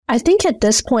I think at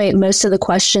this point, most of the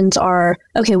questions are,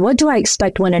 okay, what do I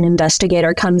expect when an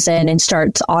investigator comes in and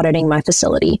starts auditing my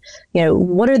facility?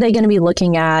 What are they going to be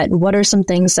looking at? What are some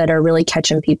things that are really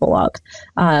catching people up?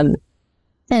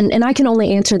 And I can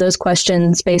only answer those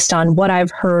questions based on what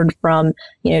I've heard from,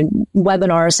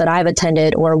 webinars that I've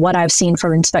attended or what I've seen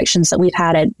from inspections that we've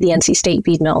had at the NC State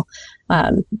feed mill.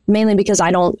 Mainly because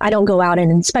I don't go out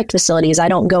and inspect facilities. I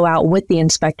don't go out with the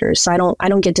inspectors, so I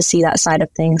don't get to see that side of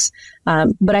things.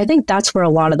 But I think that's where a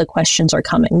lot of the questions are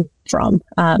coming from.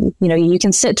 You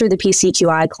can sit through the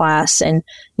PCQI class and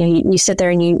you sit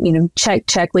there and you check.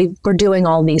 We're doing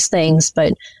all these things,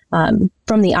 but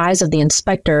from the eyes of the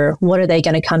inspector, what are they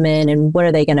going to come in and what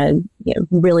are they going to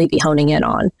really be honing in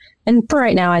on? And for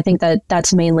right now, I think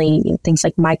that's mainly things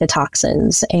like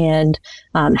mycotoxins and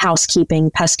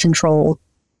housekeeping, pest control.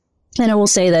 And I will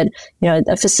say that,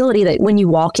 a facility that when you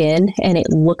walk in and it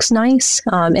looks nice,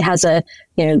 it has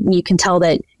you can tell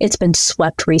that it's been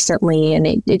swept recently and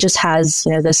it just has,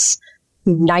 this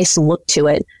nice look to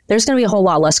it. There's going to be a whole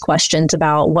lot less questions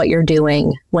about what you're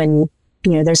doing when,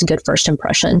 there's a good first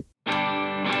impression.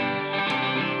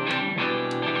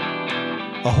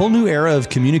 A whole new era of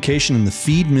communication in the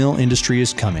feed mill industry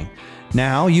is coming.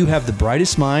 Now you have the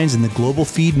brightest minds in the global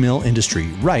feed mill industry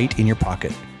right in your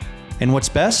pocket. And what's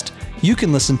best? You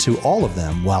can listen to all of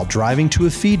them while driving to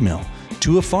a feed mill,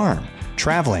 to a farm,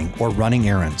 traveling, or running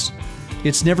errands.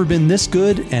 It's never been this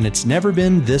good, and it's never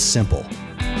been this simple.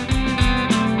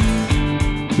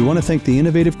 We want to thank the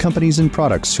innovative companies and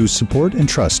products whose support and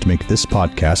trust make this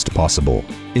podcast possible.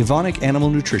 Evonik Animal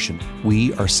Nutrition.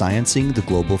 We are sciencing the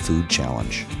global food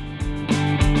challenge.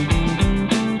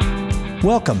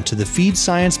 Welcome to the Feed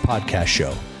Science Podcast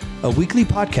Show, a weekly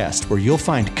podcast where you'll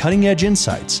find cutting-edge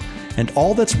insights and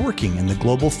all that's working in the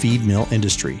global feed mill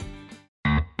industry.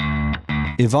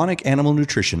 Evonik Animal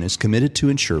Nutrition is committed to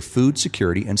ensure food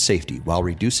security and safety while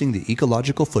reducing the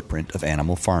ecological footprint of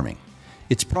animal farming.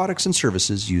 Its products and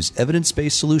services use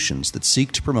evidence-based solutions that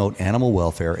seek to promote animal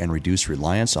welfare and reduce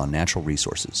reliance on natural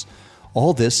resources.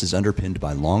 All this is underpinned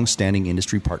by long-standing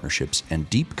industry partnerships and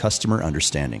deep customer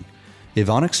understanding.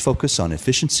 Evonik's focus on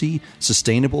efficiency,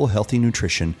 sustainable, healthy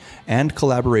nutrition, and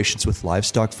collaborations with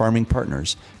livestock farming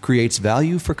partners creates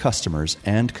value for customers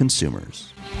and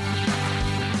consumers.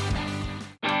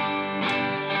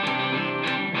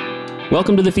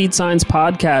 Welcome to the Feed Science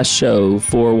Podcast Show.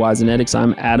 For Wisenetics,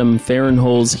 I'm Adam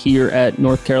Fahrenholz here at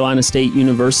North Carolina State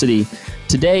University.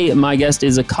 Today, my guest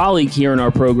is a colleague here in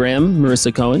our program,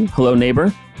 Marissa Cohen. Hello,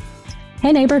 neighbor.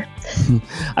 Hey, neighbor.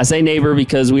 I say neighbor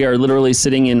because we are literally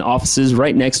sitting in offices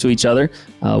right next to each other.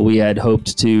 We had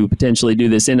hoped to potentially do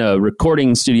this in a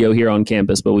recording studio here on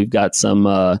campus, but we've got some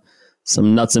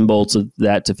nuts and bolts of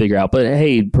that to figure out. But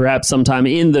hey, perhaps sometime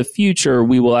in the future,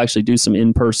 we will actually do some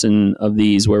in-person of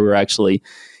these where we're actually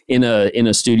in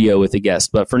a studio with a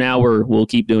guest. But for now, we'll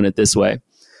keep doing it this way.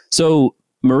 So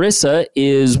Marissa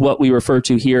is what we refer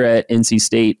to here at NC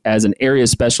State as an area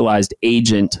specialized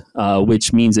agent,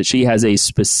 which means that she has a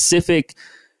specific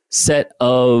set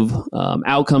of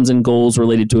outcomes and goals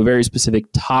related to a very specific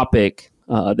topic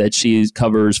that she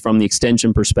covers from the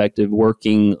extension perspective,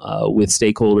 working with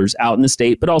stakeholders out in the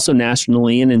state, but also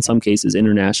nationally and in some cases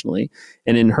internationally.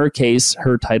 And in her case,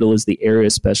 her title is the Area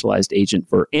Specialized Agent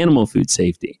for Animal Food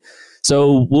Safety.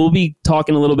 So we'll be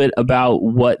talking a little bit about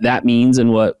what that means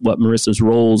and what Marissa's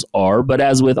roles are. But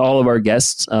as with all of our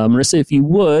guests, Marissa, if you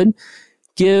would,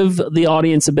 give the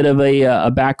audience a bit of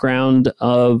a background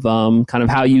of kind of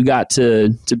how you got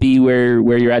to be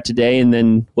where you're at today, and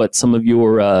then what some of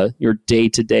your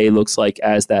day-to-day looks like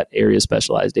as that area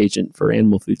specialized agent for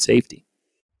animal food safety.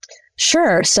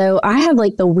 Sure. So I have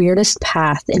like the weirdest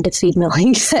path into feed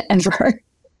milling ever.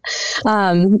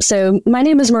 So my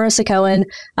name is Marissa Cohen.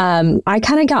 I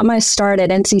kind of got my start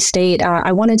at NC State.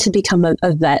 I wanted to become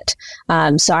a vet.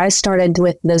 So I started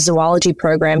with the zoology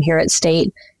program here at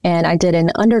State, and I did an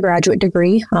undergraduate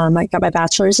degree. I got my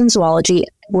bachelor's in zoology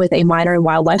with a minor in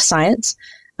wildlife science.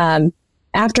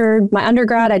 After my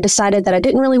undergrad, I decided that I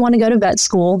didn't really want to go to vet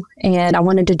school, and I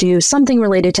wanted to do something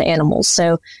related to animals.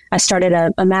 So I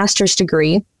started a master's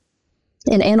degree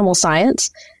in animal science.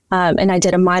 And I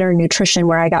did a minor in nutrition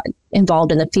where I got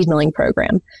involved in the feed milling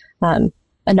program.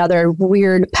 Another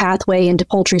weird pathway into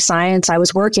poultry science, I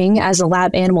was working as a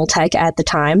lab animal tech at the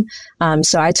time.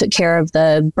 So I took care of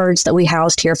the birds that we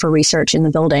housed here for research in the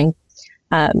building.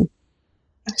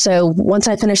 So once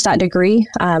I finished that degree,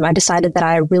 I decided that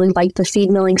I really liked the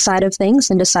feed milling side of things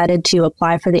and decided to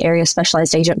apply for the area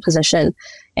specialized agent position.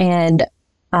 And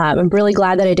I'm really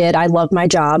glad that I did. I love my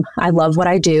job. I love what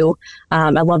I do. I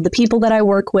love the people that I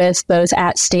work with, both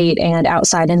at State and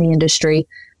outside in the industry.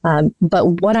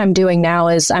 But what I'm doing now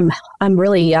is I'm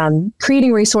really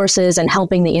creating resources and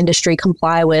helping the industry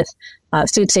comply with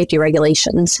food safety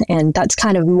regulations. And that's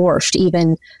kind of morphed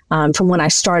even from when I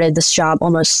started this job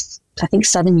almost, I think,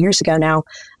 7 years ago now,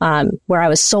 where I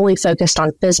was solely focused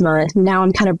on FSMA. Now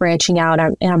I'm kind of branching out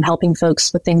and I'm helping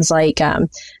folks with things like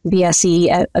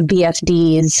BSE,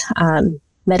 BFDs,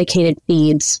 medicated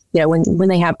feeds, when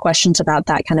they have questions about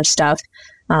that kind of stuff.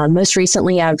 Most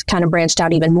recently, I've kind of branched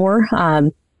out even more,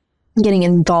 getting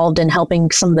involved in helping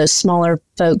some of those smaller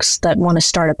folks that want to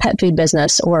start a pet food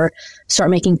business or start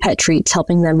making pet treats,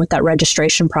 helping them with that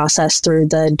registration process through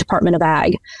the Department of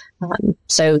Ag.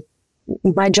 So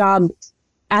my job,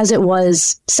 as it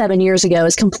was 7 years ago,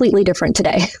 is completely different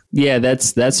today. Yeah,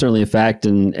 that's certainly a fact.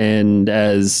 And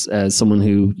as someone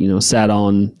who sat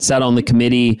on the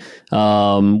committee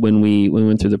when we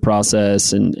went through the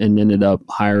process and ended up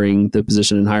hiring the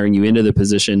position and hiring you into the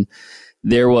position,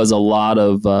 there was a lot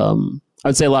of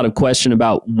I'd say a lot of question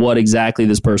about what exactly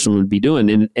this person would be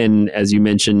doing. And as you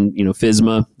mentioned,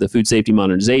 FSMA, the Food Safety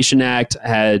Modernization Act,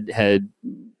 had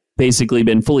basically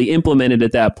been fully implemented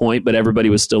at that point, but everybody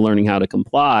was still learning how to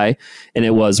comply. And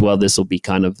it was, well, this will be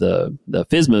kind of the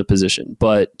FSMA position.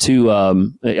 But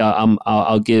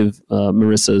I'll give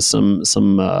Marissa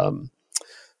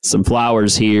some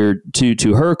flowers here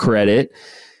to her credit.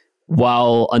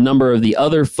 While a number of the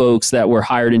other folks that were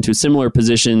hired into similar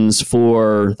positions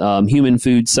for human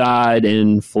food side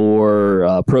and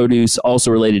for produce,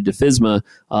 also related to FSMA,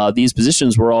 these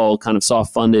positions were all kind of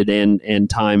soft funded and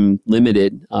time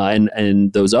limited.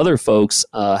 And those other folks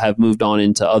have moved on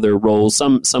into other roles,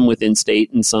 some within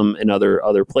state and some in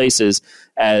other places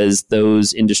as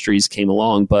those industries came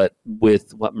along. But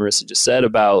with what Marissa just said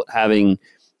about having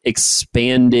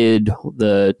expanded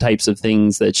the types of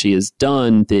things that she has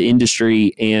done, the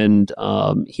industry and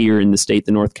here in the state,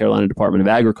 the North Carolina Department of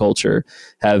Agriculture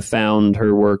have found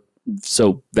her work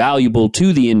so valuable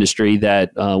to the industry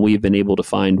that we have been able to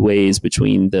find ways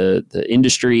between the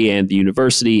industry and the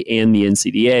university and the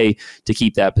NCDA to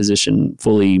keep that position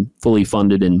fully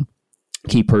funded and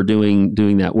keep her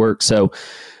doing that work. So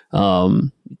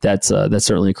that's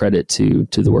certainly a credit to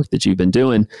the work that you've been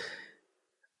doing.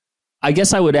 I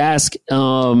guess I would ask,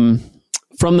 from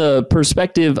the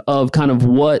perspective of kind of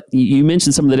what you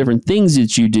mentioned, some of the different things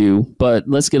that you do, but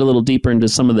let's get a little deeper into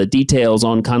some of the details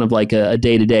on kind of like a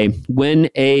day-to-day. When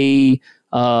a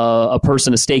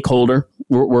person, a stakeholder,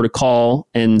 were to call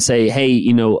and say, hey,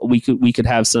 we could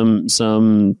have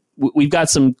we've got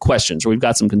some questions or we've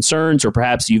got some concerns, or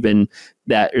perhaps your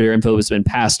info has been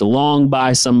passed along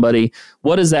by somebody.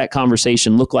 What does that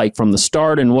conversation look like from the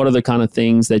start? And what are the kind of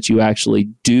things that you actually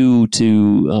do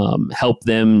to help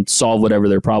them solve whatever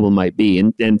their problem might be?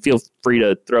 And feel free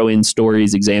to throw in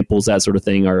stories, examples, that sort of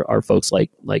thing. Our folks like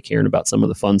hearing about some of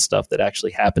the fun stuff that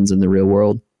actually happens in the real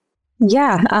world.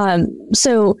 Yeah.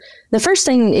 So the first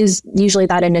thing is usually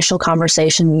that initial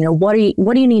conversation. What do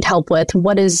you need help with?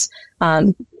 What is,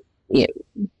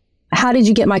 how did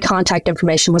you get my contact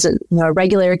information? Was it a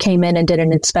regulator came in and did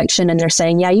an inspection and they're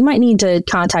saying, yeah, you might need to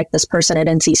contact this person at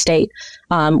NC State,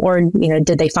 or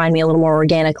did they find me a little more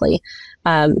organically?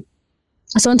 So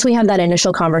once we have that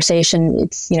initial conversation,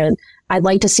 it's I'd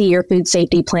like to see your food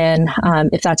safety plan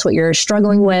if that's what you're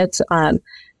struggling with.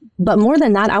 But more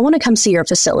than that, I want to come see your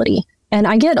facility. And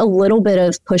I get a little bit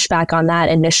of pushback on that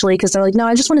initially because they're like, no,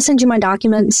 I just want to send you my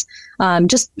documents.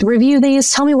 Just review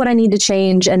these, tell me what I need to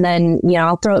change, and then,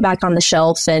 I'll throw it back on the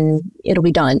shelf and it'll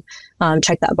be done.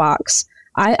 Check that box.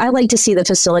 I like to see the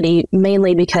facility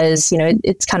mainly because,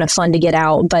 it's kind of fun to get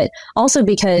out, but also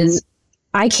because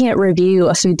I can't review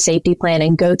a food safety plan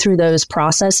and go through those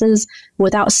processes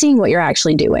without seeing what you're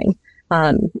actually doing.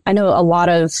 I know a lot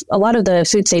of the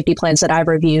food safety plans that I've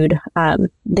reviewed,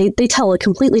 they tell a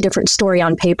completely different story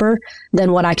on paper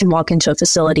than what I can walk into a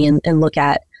facility and look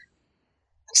at.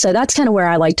 So that's kind of where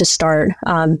I like to start.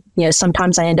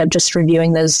 Sometimes I end up just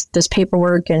reviewing those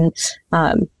paperwork and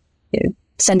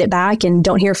send it back and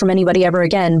don't hear from anybody ever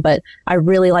again. But I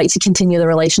really like to continue the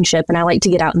relationship and I like to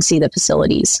get out and see the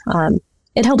facilities.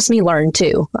 It helps me learn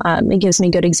too. It gives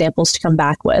me good examples to come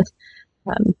back with.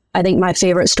 I think my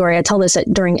favorite story, I tell this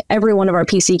during every one of our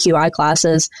PCQI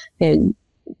classes.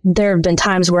 There have been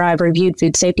times where I've reviewed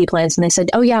food safety plans and they said,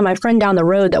 oh yeah, my friend down the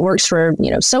road that works for,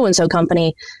 so-and-so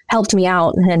company helped me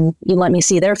out and you let me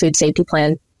see their food safety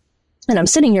plan. And I'm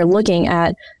sitting here looking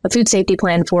at a food safety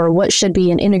plan for what should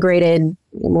be an integrated,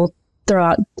 we'll throw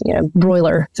out,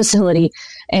 broiler facility.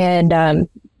 And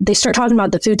they start talking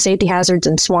about the food safety hazards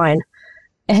in swine.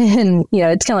 And,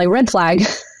 it's kind of like red flag.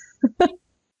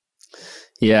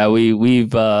 Yeah, we've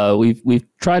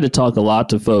tried to talk a lot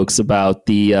to folks about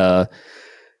the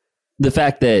the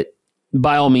fact that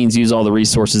by all means, use all the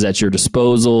resources at your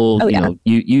disposal. Oh, yeah.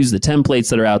 You use the templates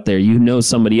that are out there. You know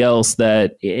somebody else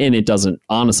that, and it doesn't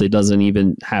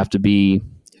even have to be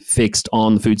fixed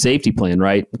on the food safety plan,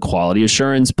 right? Quality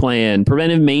assurance plan,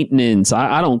 preventive maintenance.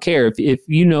 I don't care if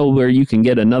you know where you can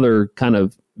get another kind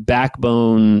of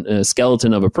backbone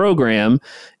skeleton of a program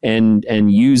and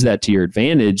use that to your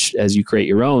advantage as you create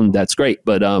your own. That's great,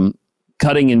 but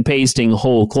cutting and pasting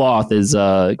whole cloth is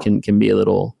can be a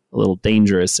little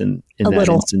dangerous in that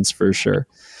instance for sure.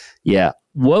 Yeah.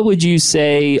 What would you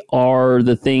say are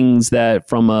the things that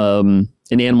from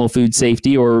an animal food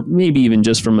safety or maybe even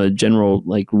just from a general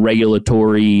like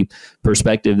regulatory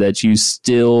perspective that you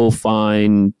still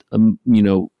find,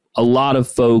 a lot of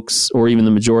folks or even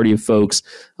the majority of folks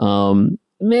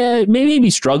may be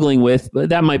struggling with, but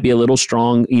that might be a little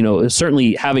strong,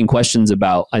 certainly having questions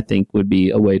about, I think would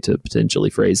be a way to potentially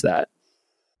phrase that.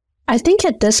 I think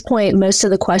at this point, most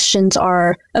of the questions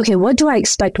are, okay, what do I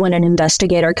expect when an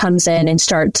investigator comes in and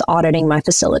starts auditing my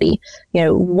facility?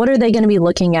 What are they going to be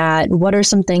looking at? What are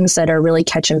some things that are really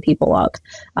catching people up?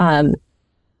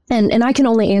 And I can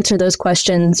only answer those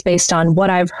questions based on what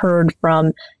I've heard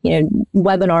from,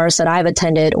 webinars that I've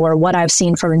attended or what I've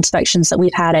seen from inspections that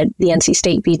we've had at the NC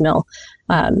State feed mill.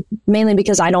 Mainly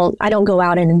because I don't go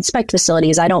out and inspect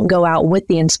facilities. I don't go out with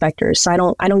the inspectors,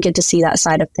 so I don't get to see that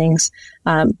side of things.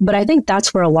 But I think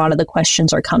that's where a lot of the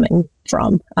questions are coming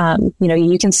from.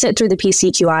 You can sit through the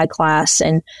PCQI class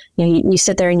and you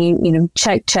sit there and you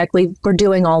check. We're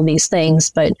doing all these things,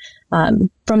 but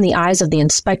from the eyes of the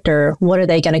inspector, what are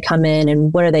they going to come in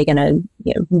and what are they going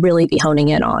to really be honing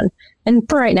in on? And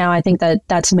for right now, I think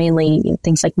that's mainly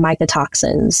things like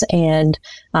mycotoxins and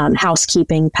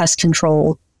housekeeping, pest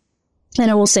control. And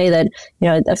I will say that,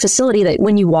 a facility that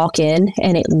when you walk in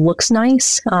and it looks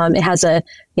nice, it has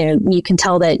you can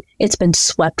tell that it's been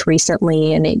swept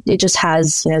recently and it just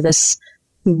has, this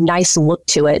nice look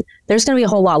to it. There's going to be a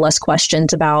whole lot less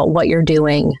questions about what you're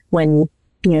doing when,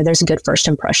 there's a good first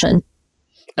impression.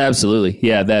 Absolutely.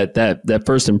 Yeah. That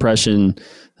first impression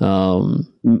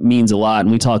means a lot.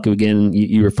 And we talk again,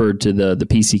 you referred to the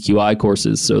PCQI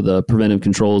courses. So the preventive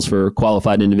controls for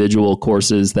qualified individual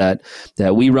courses that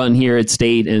we run here at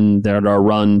State and that are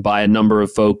run by a number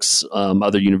of folks,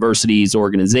 other universities,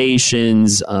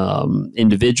 organizations,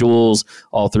 individuals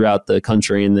all throughout the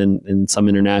country and some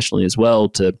internationally as well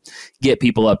to get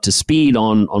people up to speed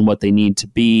on what they need to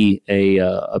be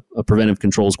a preventive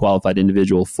controls qualified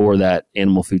individual for that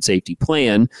animal food safety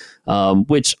plan,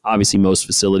 which obviously most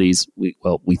facilities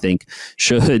we think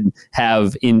should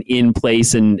have in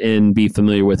place and be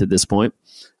familiar with at this point.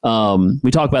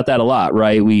 We talk about that a lot,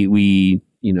 right? We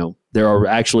there are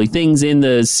actually things in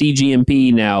the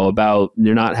CGMP now about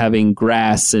they're not having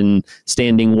grass and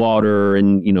standing water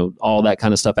and all that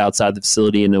kind of stuff outside the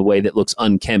facility in a way that looks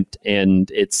unkempt. And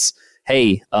it's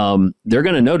they're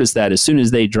going to notice that as soon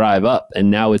as they drive up,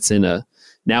 and now it's in a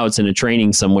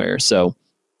training somewhere. So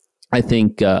I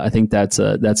think that's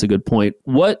a good point.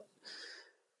 What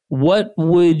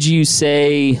would you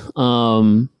say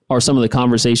are some of the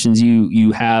conversations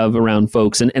you have around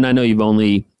folks? And I know you've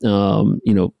only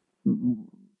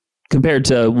compared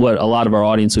to what a lot of our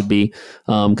audience would be,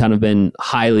 kind of been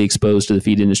highly exposed to the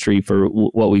feed industry for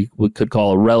what we could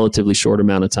call a relatively short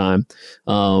amount of time.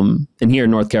 And here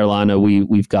in North Carolina,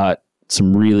 we've got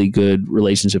some really good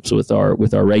relationships with our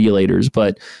regulators.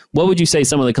 But what would you say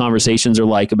some of the conversations are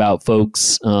like about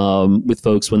folks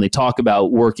when they talk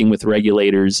about working with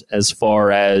regulators, as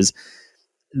far as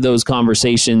those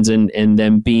conversations and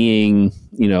them being,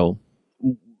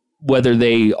 whether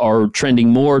they are trending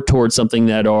more towards something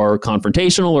that are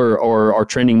confrontational or are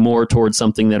trending more towards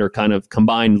something that are kind of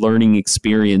combined learning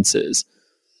experiences?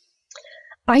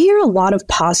 I hear a lot of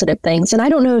positive things, and I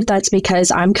don't know if that's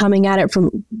because I'm coming at it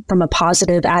from a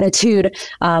positive attitude.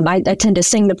 I tend to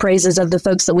sing the praises of the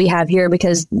folks that we have here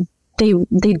because they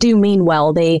do mean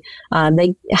well. They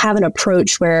have an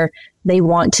approach where they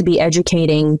want to be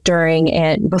educating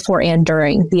before and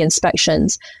during the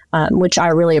inspections, which I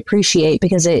really appreciate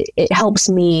because it helps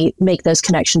me make those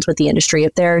connections with the industry.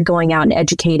 If they're going out and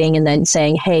educating and then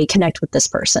saying, hey, connect with this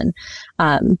person.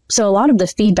 So a lot of the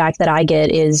feedback that I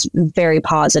get is very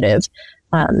positive.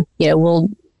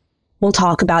 We'll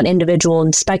talk about individual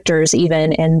inspectors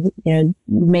even, and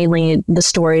mainly the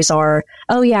stories are,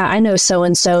 oh yeah, I know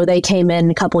so-and-so, they came in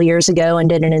a couple years ago and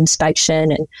did an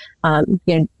inspection,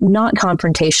 and not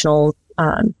confrontational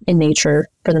in nature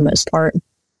for the most part.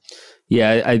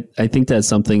 Yeah, I think that's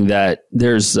something that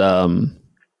there's a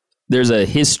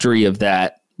history of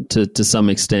that to some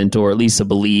extent, or at least a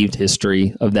believed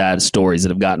history of that, stories that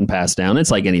have gotten passed down.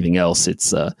 It's like anything else.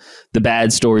 It's the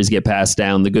bad stories get passed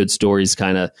down. The good stories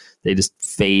they just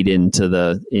fade into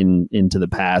the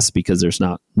past because there's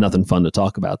nothing fun to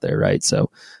talk about there, right?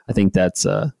 So I think that's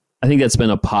been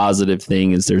a positive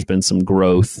thing, is there's been some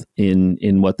growth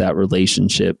in what that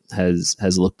relationship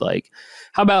has looked like.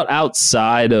 How about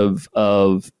outside of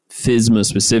FSMA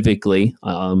specifically?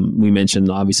 We mentioned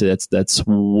obviously that's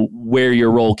where your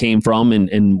role came from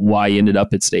and why you ended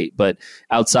up at state. But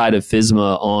outside of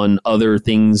FSMA, on other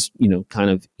things, kind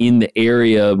of in the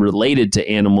area related to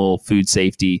animal food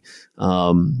safety,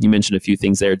 you mentioned a few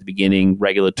things there at the beginning,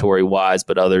 regulatory wise,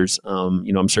 but others,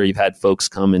 I'm sure you've had folks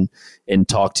come and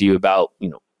talk to you about,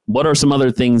 what are some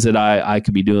other things that I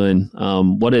could be doing?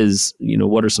 What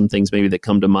are some things maybe that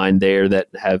come to mind there that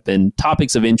have been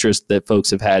topics of interest that folks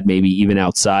have had, maybe even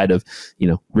outside of,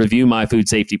 review my food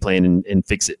safety plan and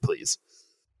fix it, please?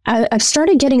 I've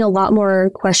started getting a lot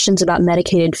more questions about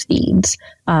medicated feeds.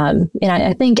 And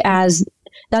I think as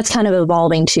that's kind of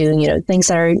evolving to, things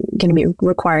that are going to be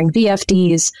requiring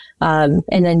VFDs, and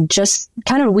then just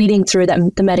kind of weeding through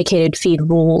the medicated feed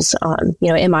rules.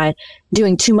 Am I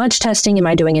doing too much testing? Am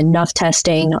I doing enough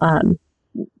testing?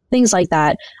 Things like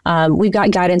that. We've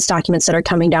got guidance documents that are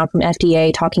coming down from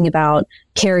FDA talking about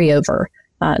carryover.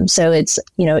 So it's,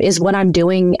 is what I'm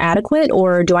doing adequate,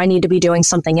 or do I need to be doing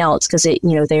something else? Because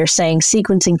they're saying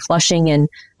sequencing, flushing, and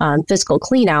physical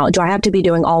clean out. Do I have to be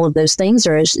doing all of those things,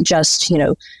 or is just,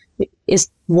 is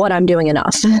what I'm doing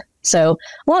enough? So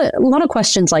a lot of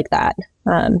questions like that.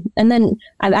 And then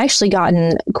I've actually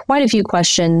gotten quite a few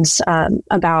questions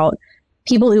about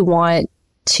people who want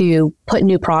to put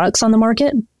new products on the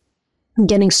market,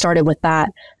 getting started with that.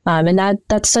 And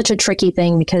that's such a tricky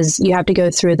thing, because you have to go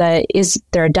through is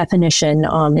there a definition?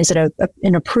 Is it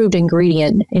an approved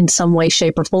ingredient in some way,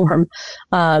 shape, or form?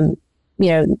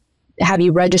 Have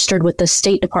you registered with the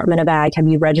State Department of Ag? Have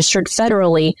you registered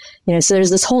federally? So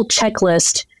there's this whole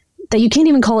checklist that you can't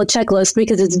even call a checklist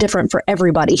because it's different for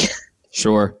everybody.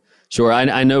 Sure.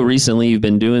 I know recently you've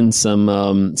been doing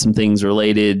some things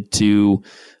related to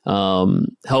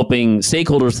helping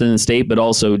stakeholders within the state, but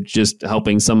also just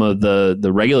helping some of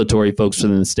the regulatory folks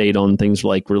within the state on things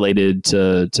like related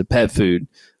to pet food.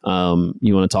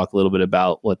 You want to talk a little bit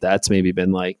about what that's maybe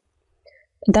been like?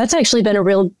 That's actually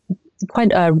been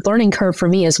quite a learning curve for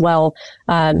me as well,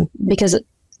 because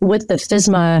with the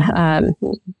FSMA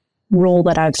role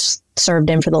that I've served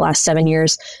in for the last 7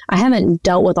 years, I haven't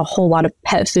dealt with a whole lot of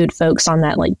pet food folks on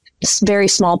that very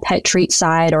small pet treat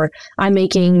side, or I'm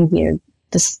making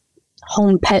this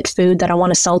home pet food that I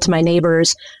want to sell to my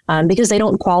neighbors because they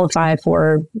don't qualify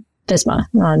for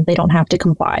FSMA. They don't have to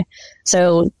comply.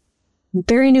 So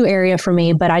very new area for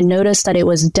me, but I noticed that it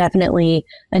was definitely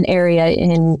an area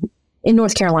in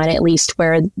North Carolina, at least,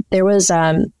 where there was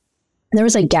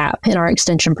a gap in our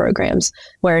extension programs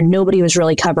where nobody was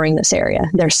really covering this area.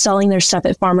 They're selling their stuff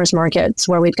at farmers markets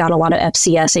where we've got a lot of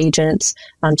FCS agents.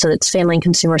 So that's Family and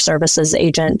Consumer Services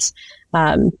agents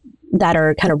that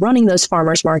are kind of running those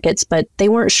farmers markets, but they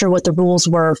weren't sure what the rules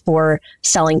were for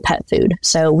selling pet food.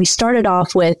 So we started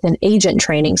off with an agent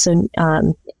training. So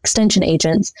extension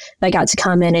agents that got to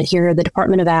come in and hear the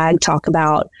Department of Ag talk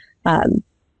about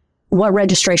what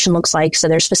registration looks like. So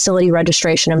there's facility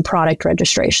registration and product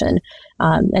registration.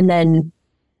 And then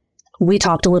we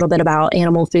talked a little bit about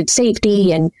animal food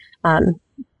safety and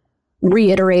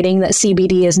reiterating that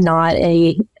CBD is not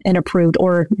an approved,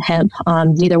 or hemp.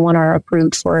 Neither one are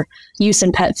approved for use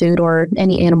in pet food or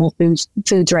any animal foods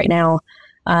right now.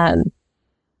 And,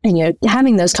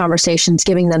 having those conversations,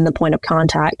 giving them the point of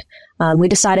contact. We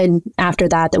decided after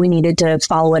that we needed to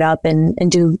follow it up and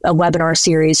do a webinar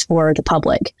series for the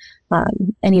public.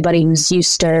 Anybody who's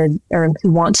used to or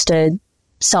who wants to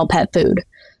sell pet food.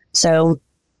 So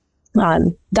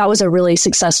that was a really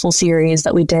successful series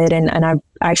that we did. And I've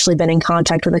actually been in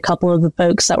contact with a couple of the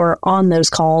folks that were on those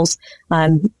calls.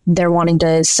 They're wanting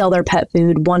to sell their pet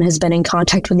food. One has been in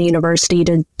contact with the university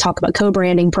to talk about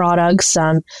co-branding products.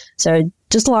 So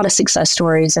just a lot of success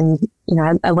stories. And,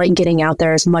 I like getting out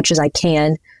there as much as I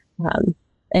can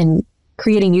and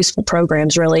creating useful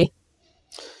programs, really.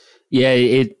 Yeah,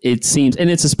 it seems, and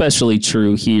it's especially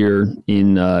true here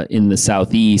in the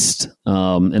Southeast,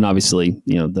 and obviously,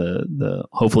 the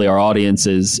hopefully our audience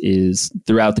is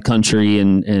throughout the country,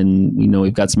 and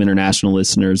we've got some international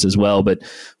listeners as well. But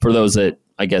for those that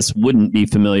I guess wouldn't be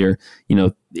familiar,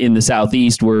 in the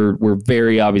Southeast, we're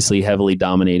very obviously heavily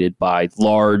dominated by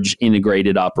large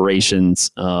integrated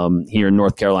operations. Here in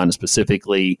North Carolina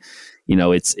specifically,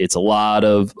 it's a lot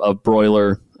of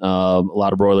broiler. a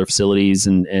lot of broiler facilities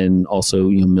and also,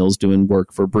 mills doing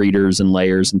work for breeders and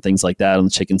layers and things like that. On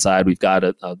the chicken side, we've got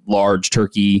a large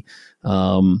turkey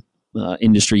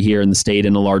industry here in the state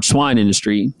and a large swine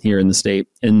industry here in the state.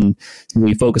 And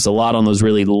we focus a lot on those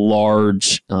really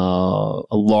large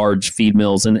feed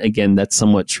mills. And again, that's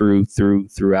somewhat true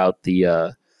throughout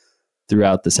the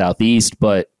Southeast,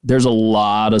 but there's a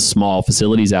lot of small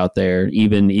facilities out there,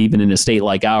 even in a state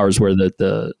like ours where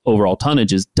the overall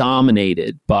tonnage is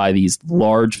dominated by these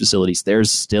large facilities.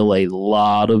 There's still a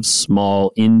lot of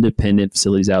small independent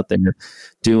facilities out there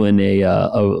doing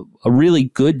a really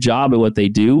good job at what they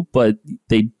do, but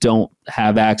they don't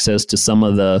have access to some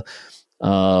of the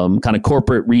kind of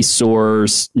corporate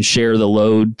resource, share the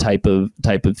load type of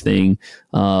thing.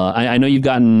 I know you've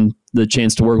gotten the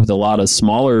chance to work with a lot of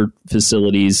smaller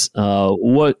facilities.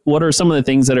 What are some of the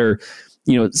things that are,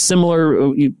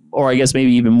 similar, or I guess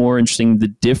maybe even more interesting, the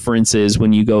differences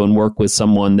when you go and work with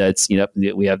someone that's,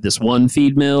 we have this one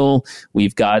feed mill,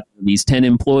 we've got these 10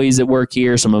 employees that work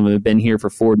here. Some of them have been here for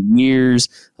 40 years.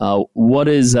 What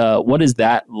is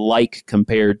that like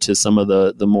compared to some of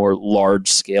the more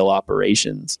large scale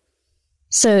operations?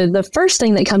 So the first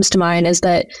thing that comes to mind is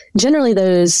that generally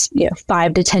those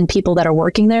 5 to 10 people that are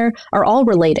working there are all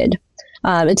related.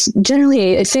 It's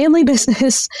generally a family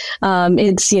business.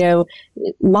 It's,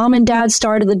 mom and dad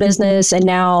started the business and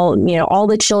now, all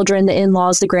the children, the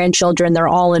in-laws, the grandchildren, they're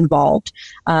all involved.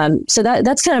 So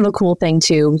that's kind of a cool thing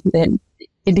too.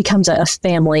 It becomes a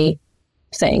family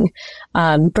thing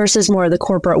versus more of the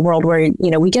corporate world where,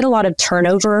 we get a lot of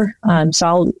turnover.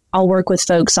 So I'll work with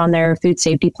folks on their food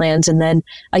safety plans. And then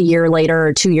a year later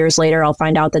or 2 years later, I'll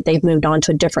find out that they've moved on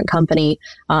to a different company.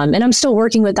 And I'm still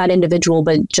working with that individual,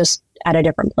 but just at a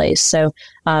different place. So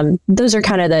those are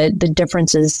kind of the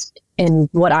differences in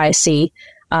what I see.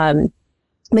 But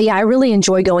yeah, I really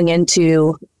enjoy going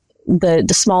into the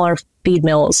smaller feed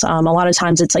mills. A lot of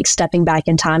times it's like stepping back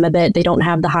in time a bit. They don't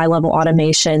have the high level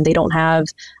automation. They don't have,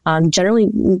 generally,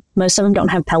 most of them don't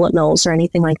have pellet mills or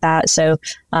anything like that. So,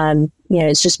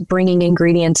 it's just bringing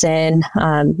ingredients in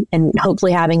and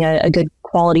hopefully having a good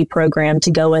quality program to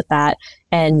go with that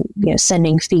and,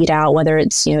 sending feed out, whether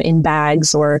it's, in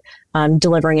bags or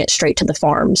delivering it straight to the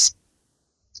farms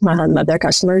of their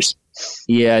customers.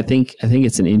 Yeah, I think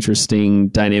it's an interesting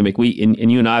dynamic.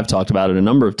 And you and I have talked about it a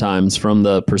number of times from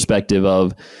the perspective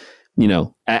of,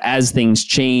 as things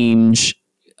change,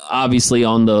 obviously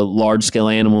on the large scale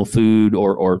animal food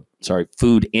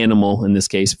food animal, in this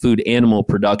case, food animal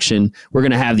production, we're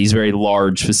going to have these very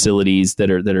large facilities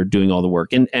that are doing all the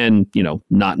work and,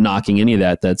 not knocking any of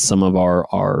that. That's some of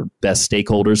our best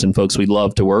stakeholders and folks we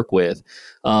love to work with.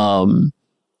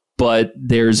 But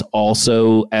there's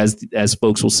also, as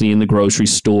folks will see in the grocery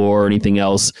store or anything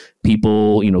else,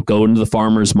 people, go into the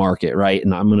farmer's market, right?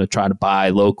 And I'm going to try to buy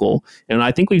local. And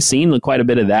I think we've seen quite a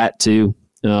bit of that too,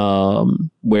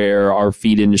 where our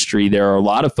feed industry, there are a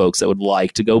lot of folks that would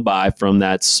like to go buy from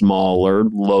that smaller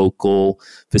local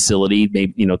facility.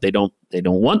 Maybe, they don't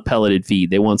want pelleted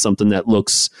feed. They want something that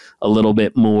looks a little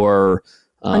bit more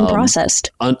unprocessed.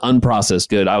 Unprocessed.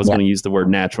 Good. I was going to use the word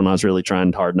natural, and I was really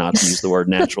trying hard not to use the word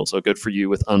natural. So good for you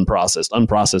with unprocessed.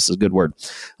 Unprocessed is a good word.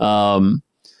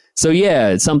 So yeah,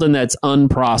 it's something that's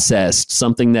unprocessed,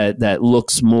 something that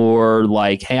looks more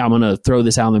like, hey, I'm going to throw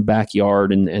this out in the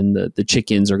backyard and the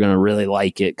chickens are going to really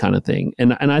like it, kind of thing.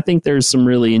 And I think there's some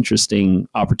really interesting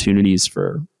opportunities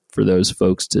for those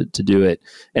folks to do it.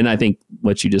 And I think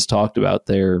what you just talked about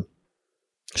there,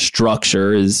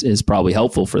 structure is probably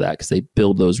helpful for that because they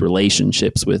build those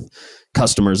relationships with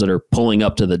customers that are pulling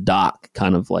up to the dock,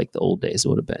 kind of like the old days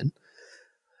would have been.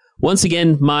 Once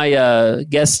again, my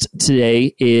guest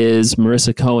today is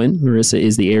Marissa Cohen. Marissa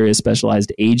is the area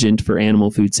specialized agent for animal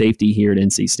food safety here at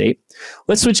NC State.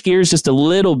 Let's switch gears just a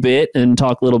little bit and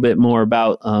talk a little bit more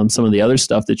about some of the other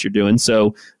stuff that you're doing.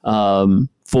 So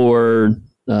for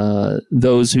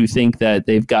those who think that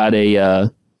they've got a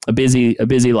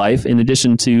busy life. In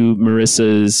addition to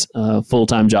Marissa's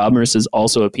full-time job, Marissa's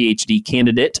also a PhD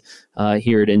candidate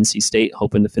here at NC State,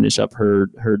 hoping to finish up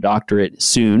her doctorate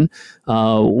soon.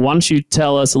 Why don't you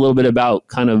tell us a little bit about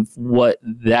kind of what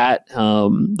that,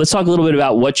 let's talk a little bit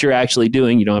about what you're actually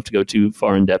doing. You don't have to go too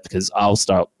far in depth because I'll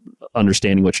start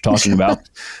understanding what you're talking about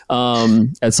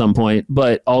at some point,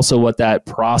 but also what that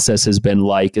process has been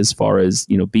like as far as,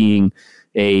 being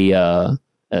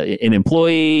an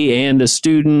employee and a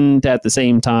student at the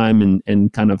same time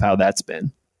and kind of how that's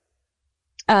been.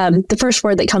 The first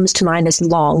word that comes to mind is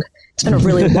long. It's been a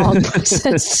really long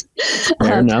process.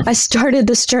 I started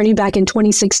this journey back in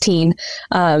 2016.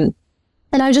 And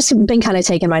I've just been kind of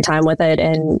taking my time with it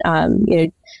and,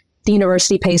 the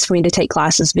university pays for me to take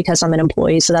classes because I'm an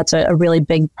employee. So that's a really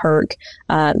big perk.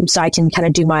 So I can kind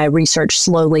of do my research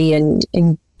slowly and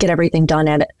get everything done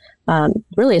at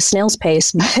really a snail's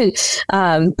pace.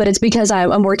 But it's because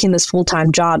I'm working this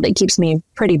full-time job that keeps me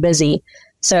pretty busy.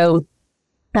 So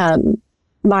I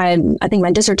think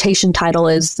my dissertation title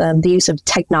is the use of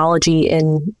technology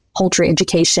in poultry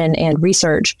education and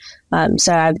research.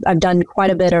 So I've done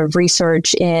quite a bit of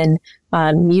research in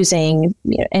using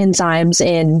enzymes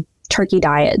in turkey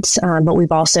diets, but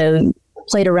we've also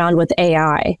played around with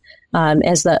AI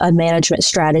as a management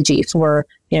strategy for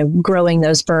growing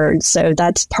those birds. So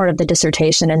that's part of the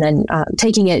dissertation, and then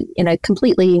taking it in a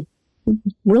completely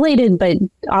related but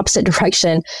opposite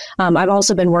direction. I've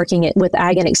also been working with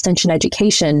ag and extension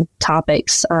education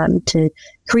topics to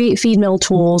create feed mill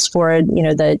tools for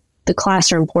the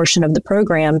classroom portion of the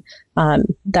program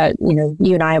that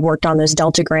you and I have worked on those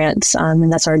Delta grants,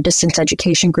 and that's our distance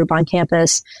education group on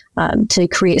campus, to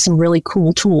create some really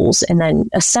cool tools, and then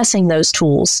assessing those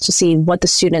tools to see what the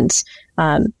students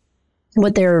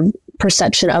what their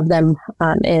perception of them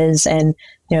is, and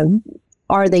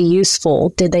are they useful?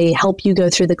 Did they help you go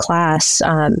through the class?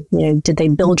 Did they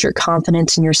build your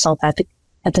confidence and your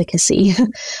self-efficacy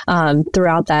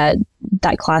throughout that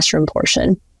classroom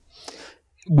portion?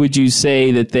 Would you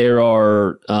say that there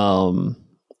are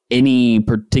any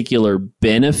particular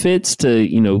benefits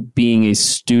to being a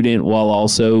student while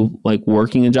also like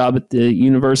working a job at the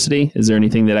university? Is there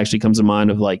anything that actually comes to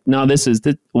mind of like, no,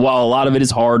 while a lot of it is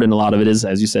hard and a lot of it is,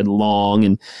 as you said, long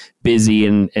and busy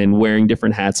and wearing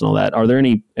different hats and all that, are there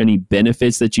any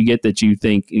benefits that you get that you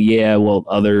think,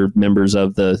 other members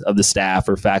of the staff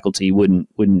or faculty wouldn't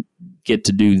get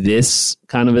to do this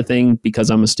kind of a thing because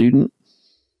I'm a student?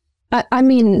 I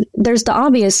mean, there's the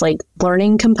obvious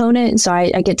learning component. So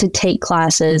I get to take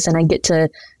classes and I get to,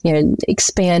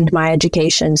 expand my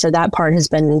education. So that part has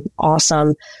been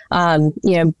awesome.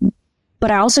 But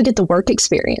I also get the work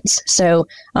experience. So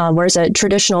whereas a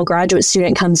traditional graduate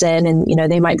student comes in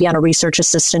and, they might be on a research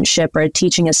assistantship or a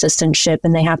teaching assistantship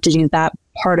and they have to do that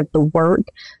part of the work.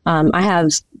 I have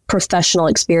professional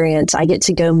experience. I get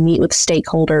to go meet with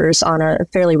stakeholders on a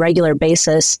fairly regular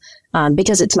basis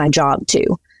because it's my job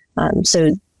too. So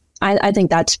I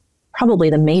think that's probably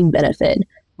the main benefit.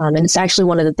 And it's actually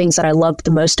one of the things that I love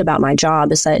the most about my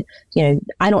job is that,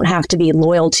 I don't have to be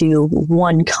loyal to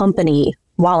one company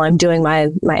while I'm doing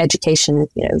my education,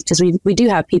 because we do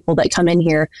have people that come in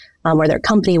here where their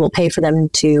company will pay for them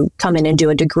to come in and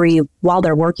do a degree while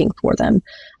they're working for them.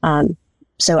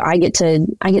 So I get to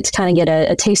kind of get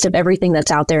a taste of everything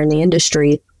that's out there in the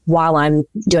industry while I'm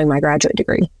doing my graduate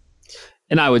degree.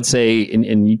 And I would say,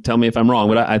 and you tell me if I'm wrong,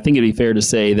 but I think it'd be fair to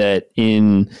say that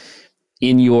in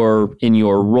your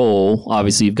role,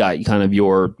 obviously you've got kind of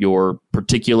your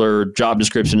particular job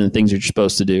description and things that you're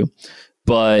supposed to do.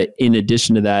 But in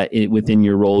addition to that, within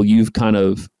your role, you've kind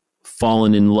of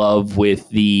fallen in love with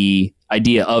the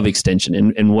idea of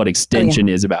extension and what extension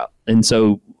is about. And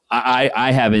so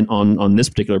I haven't on this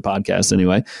particular podcast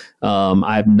anyway.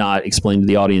 I have not explained to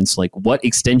the audience what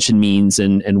extension means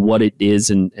and what it is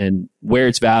and where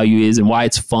its value is and why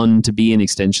it's fun to be in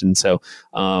extension. So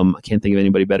I can't think of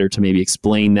anybody better to maybe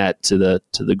explain that to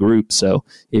the group. So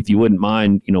if you wouldn't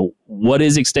mind, what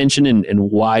is extension and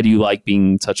why do you like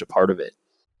being such a part of it?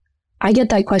 I get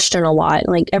that question a lot.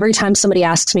 Every time somebody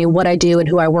asks me what I do and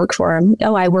who I work for,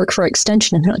 I work for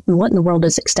Extension. And they're like, what in the world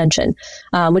is Extension?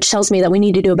 Which tells me that we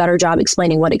need to do a better job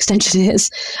explaining what Extension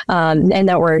is and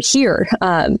that we're here.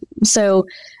 So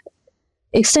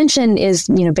Extension is,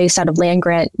 based out of land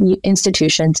grant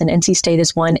institutions, and NC State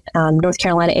is one. North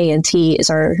Carolina A&T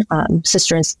is our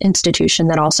sister institution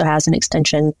that also has an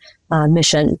extension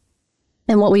mission.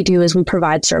 And what we do is we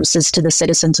provide services to the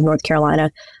citizens of North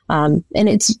Carolina. And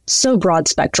it's so broad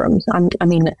spectrum.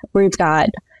 We've got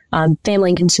family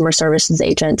and consumer services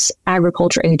agents,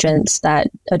 agriculture agents that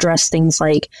address things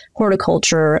like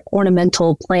horticulture,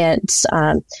 ornamental plants,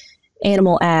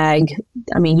 animal ag.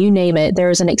 You name it, there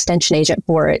is an extension agent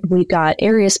for it. We've got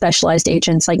area specialized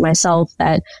agents like myself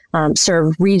that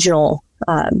serve regional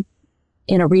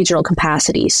in a regional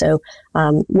capacity. So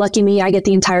lucky me, I get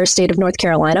the entire state of North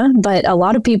Carolina, but a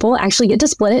lot of people actually get to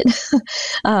split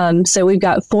it. So we've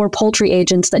got 4 poultry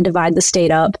agents that divide the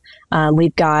state up.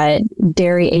 We've got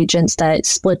dairy agents that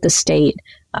split the state.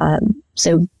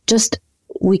 So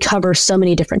we cover so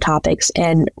many different topics.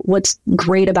 And what's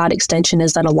great about Extension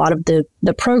is that a lot of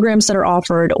the programs that are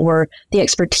offered or the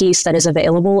expertise that is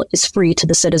available is free to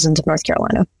the citizens of North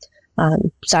Carolina.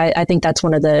 So I think that's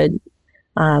one of the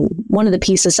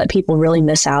pieces that people really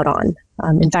miss out on.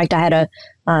 In fact, I had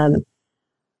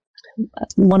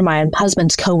one of my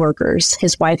husband's coworkers,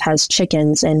 his wife has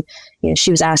chickens, and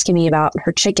she was asking me about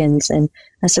her chickens, and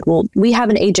I said, well, we have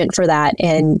an agent for that,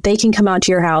 and they can come out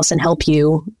to your house and help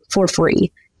you for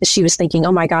free. She was thinking,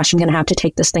 oh my gosh, I'm going to have to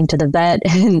take this thing to the vet,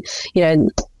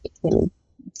 and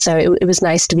so it was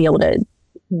nice to be able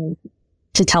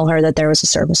to tell her that there was a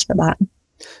service for that.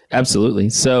 Absolutely.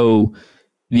 So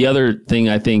the other thing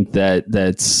I think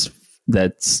that's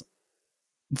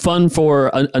fun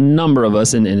for a number of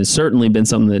us, and it's certainly been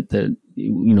something that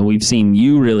we've seen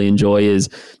you really enjoy, is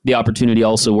the opportunity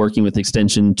also working with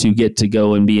Extension to get to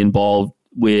go and be involved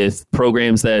with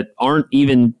programs that aren't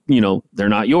even, they're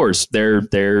not yours. They're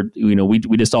we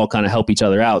just all kind of help each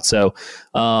other out. So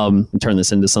turn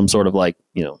this into some sort of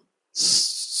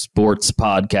sports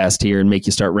podcast here and make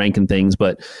you start ranking things.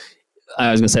 But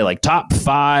I was going to say top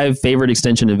 5 favorite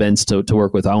Extension events to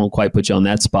work with. I won't quite put you on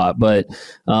that spot, but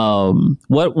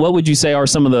what would you say are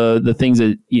some of the things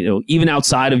that, even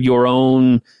outside of your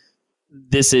own,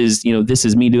 this is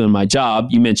me doing my job.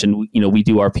 You mentioned, we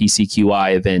do our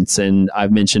PCQI events, and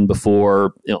I've mentioned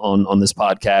before on this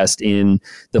podcast in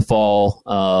the fall,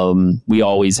 we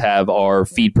always have our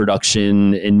feed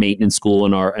production and maintenance school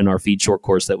and our feed short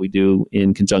course that we do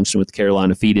in conjunction with the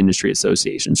Carolina Feed Industry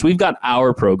Association. So we've got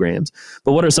our programs,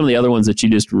 but what are some of the other ones that you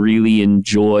just really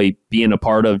enjoy being a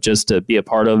part of, just to be a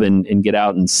part of and get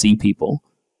out and see people?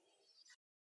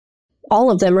 All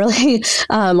of them, really,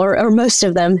 or most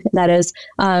of them, that is.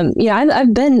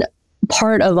 I've been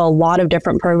part of a lot of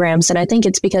different programs, and I think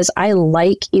it's because I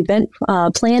like event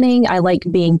planning. I like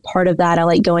being part of that. I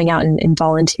like going out and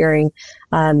volunteering.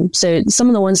 So some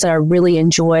of the ones that I really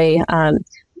enjoy,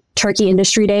 Turkey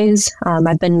Industry Days.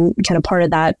 I've been kind of part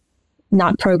of that,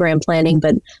 not program planning,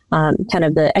 but kind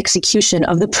of the execution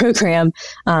of the program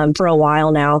for a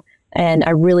while now. And I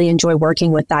really enjoy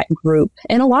working with that group.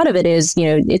 And a lot of it is,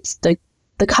 it's the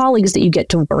colleagues that you get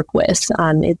to work with.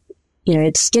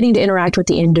 It's getting to interact with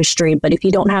the industry. But if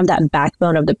you don't have that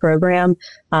backbone of the program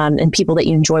and people that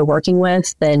you enjoy working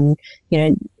with, then,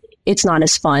 it's not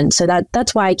as fun. So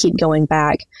that's why I keep going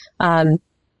back.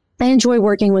 I enjoy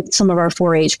working with some of our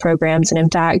 4-H programs. And in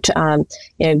fact,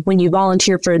 when you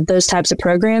volunteer for those types of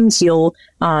programs, you'll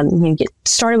get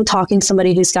started with talking to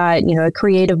somebody who's got, a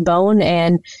creative bone,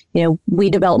 and,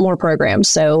 we develop more programs.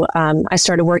 So I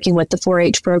started working with the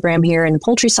 4-H program here in the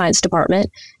Poultry Science Department,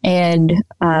 and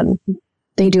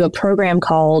they do a program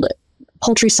called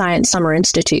Poultry Science Summer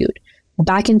Institute.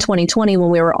 Back in 2020,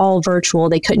 when we were all virtual,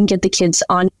 they couldn't get the kids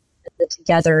on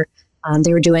together.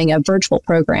 They were doing a virtual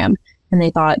program. And they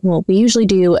thought, well, we usually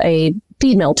do a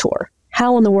feed mill tour.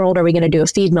 How in the world are we going to do a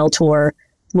feed mill tour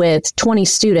with 20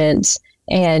 students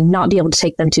and not be able to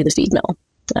take them to the feed mill?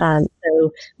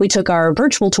 So we took our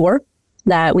virtual tour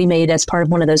that we made as part of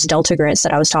one of those Delta grants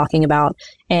that I was talking about.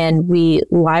 And we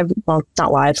recorded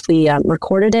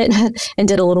it and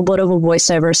did a little bit of a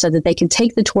voiceover so that they could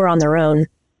take the tour on their own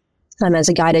as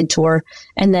a guided tour.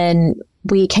 And then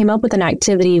we came up with an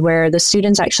activity where the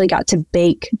students actually got to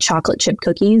bake chocolate chip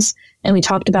cookies. And we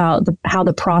talked about how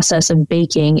the process of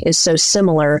baking is so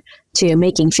similar to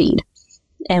making feed.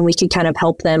 And we could kind of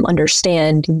help them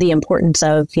understand the importance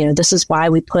of, this is why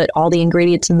we put all the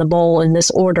ingredients in the bowl in this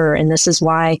order. And this is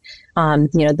why,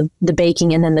 the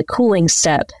baking and then the cooling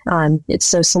step, it's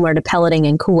so similar to pelleting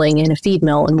and cooling in a feed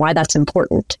mill, and why that's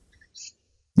important.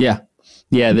 Yeah.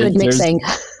 Yeah, good mixing.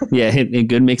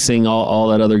 Good mixing, all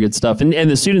that other good stuff, and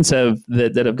the students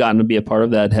that have gotten to be a part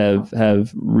of that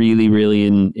have really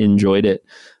enjoyed it.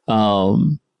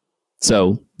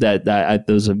 So that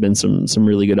those have been some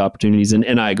really good opportunities,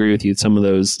 and I agree with you. Some of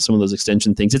those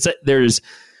extension things. There's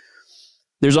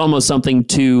almost something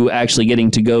to actually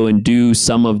getting to go and do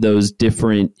some of those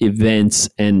different events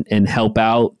and help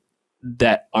out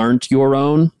that aren't your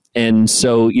own, and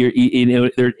so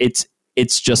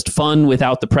it's just fun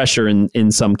without the pressure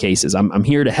in some cases. I'm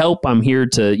here to help. I'm here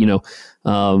to,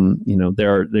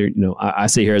 I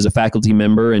sit here as a faculty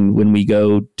member, and when we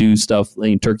go do stuff,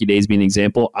 Turkey Days being an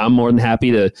example, I'm more than happy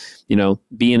to,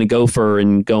 be in a gopher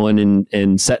and going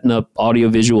and setting up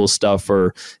audiovisual stuff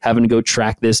or having to go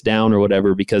track this down or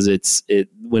whatever, because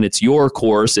when it's your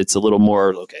course, it's a little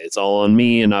more, okay, it's all on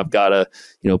me and I've got to,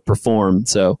 perform.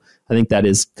 So I think that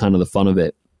is kind of the fun of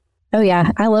it. Oh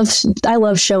yeah, I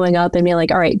love showing up and being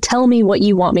like, all right, tell me what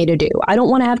you want me to do. I don't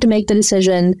want to have to make the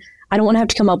decision. I don't want to have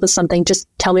to come up with something. Just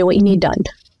tell me what you need done.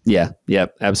 Yeah,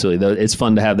 absolutely. It's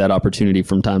fun to have that opportunity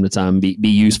from time to time, be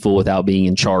useful without being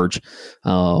in charge.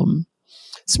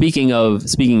 Speaking of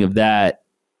that,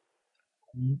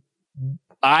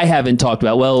 I haven't talked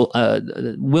about,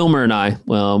 Wilmer and I,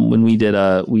 when we did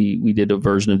a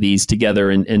version of these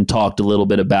together and talked a little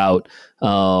bit about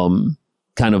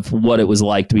kind of what it was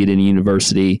like to be at a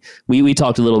university. We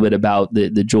talked a little bit about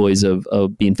the joys of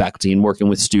being faculty and working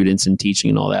with students and teaching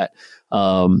and all that.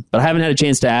 But I haven't had a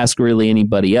chance to ask really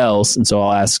anybody else. And so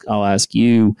I'll ask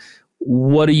you,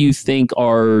 what do you think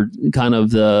are kind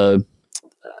of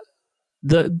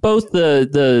both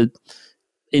the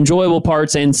enjoyable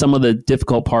parts and some of the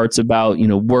difficult parts about,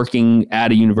 working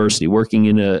at a university, working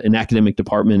in an academic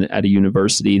department at a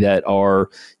university that are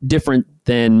different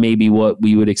than maybe what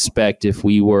we would expect if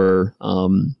we were,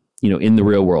 in the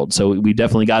real world. So we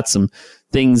definitely got some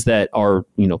things that are,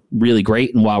 really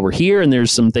great and while we're here. And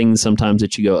there's some things sometimes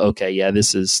that you go, okay, yeah,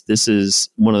 this is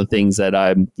one of the things that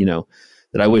I'm,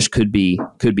 that I wish could be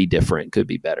different, could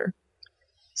be better.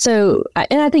 So,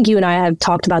 and I think you and I have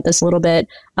talked about this a little bit.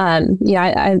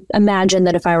 I imagine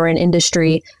that if I were in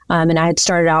industry and I had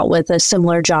started out with a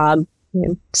similar job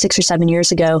 6 or 7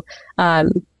 years ago,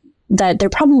 that there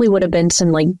probably would have been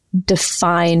some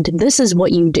defined, this is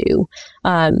what you do.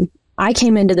 I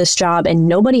came into this job and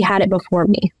nobody had it before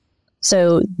me.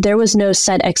 So there was no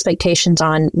set expectations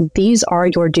on these are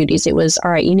your duties. It was,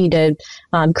 all right, you need to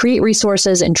create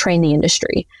resources and train the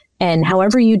industry. And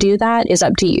however you do that is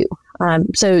up to you.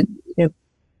 So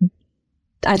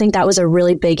I think that was a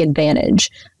really big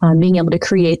advantage, being able to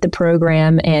create the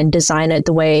program and design it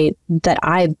the way that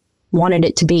I wanted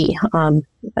it to be,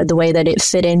 the way that it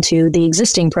fit into the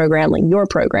existing program, like your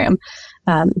program.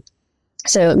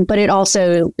 But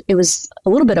it was a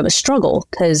little bit of a struggle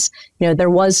because, there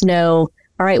was no,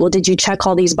 all right, well, did you check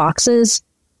all these boxes?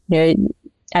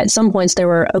 At some points there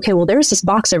were, okay, well, there's this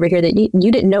box over here that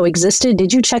you didn't know existed.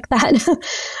 Did you check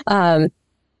that?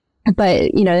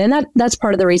 But, and that's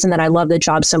part of the reason that I love the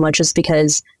job so much is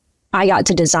because I got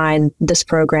to design this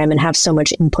program and have so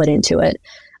much input into it.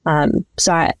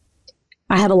 So I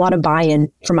have a lot of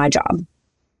buy-in for my job.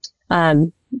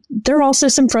 There are also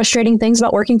some frustrating things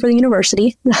about working for the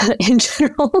university in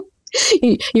general.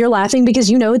 You're laughing because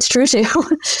it's true too.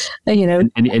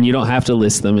 And you don't have to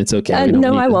list them. It's okay.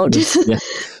 No, I won't.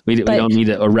 We don't need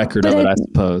a record of it, I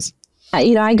suppose.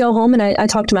 I go home and I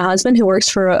talk to my husband who works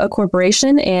for a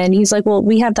corporation, and he's like, well,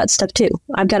 we have that stuff too.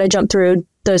 I've got to jump through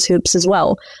those hoops as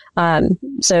well. But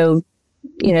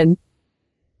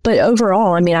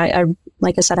overall, I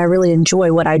like I said, I really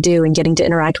enjoy what I do and getting to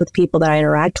interact with people that I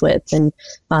interact with, and,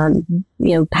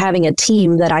 having a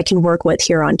team that I can work with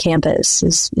here on campus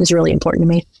is really important to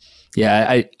me.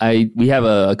 Yeah, we have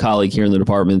a colleague here in the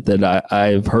department that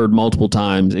I've heard multiple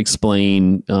times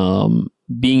explain,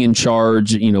 being in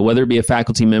charge, whether it be a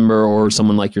faculty member or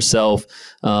someone like yourself,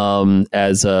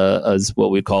 as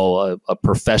what we call a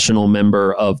professional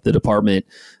member of the department.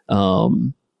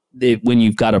 When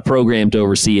you've got a program to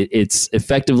oversee it, it's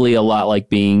effectively a lot like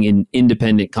being an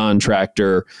independent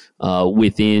contractor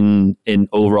within an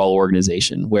overall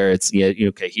organization, where it's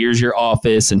okay, here's your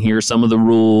office and here are some of the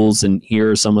rules and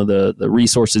here are some of the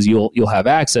resources you'll have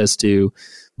access to,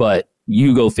 but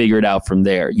you go figure it out from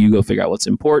there. You go figure out what's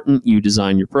important. You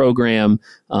design your program.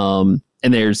 And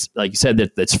there's, like you said,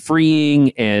 that's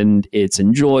freeing and it's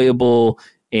enjoyable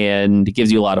and it gives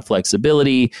you a lot of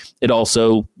flexibility. It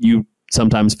also, you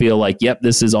sometimes feel like, yep,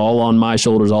 this is all on my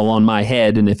shoulders, all on my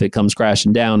head. And if it comes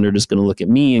crashing down, they're just going to look at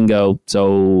me and go,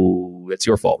 so it's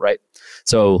your fault, right?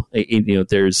 So,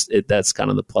 that's kind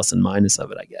of the plus and minus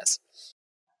of it, I guess.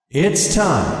 It's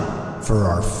time for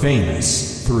our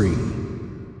famous three.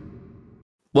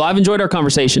 Well, I've enjoyed our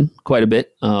conversation quite a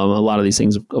bit. A lot of these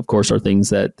things, of course, are things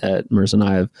that Marissa and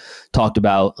I have talked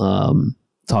about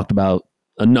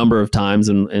a number of times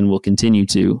and will continue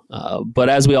to. But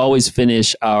as we always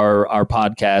finish our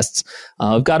podcasts,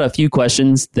 I've got a few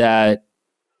questions that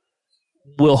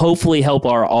will hopefully help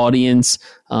our audience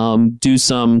do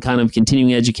some kind of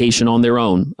continuing education on their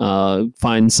own,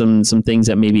 find some things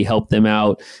that maybe help them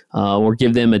out or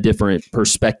give them a different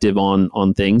perspective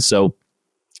on things. So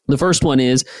the first one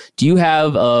is, do you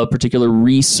have a particular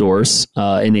resource,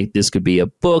 and this could be a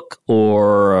book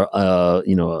or a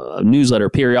newsletter,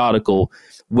 periodical,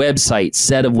 website,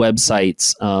 set of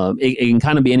websites. It can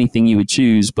kind of be anything you would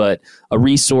choose, but a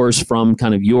resource from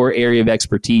kind of your area of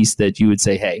expertise that you would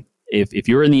say, hey, if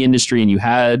you're in the industry and you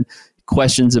had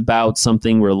questions about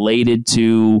something related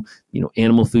to,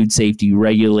 animal food safety,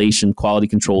 regulation, quality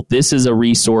control, this is a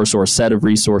resource or a set of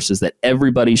resources that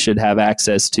everybody should have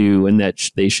access to and that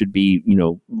they should be,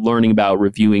 learning about,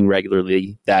 reviewing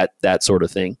regularly, that sort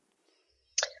of thing.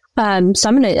 So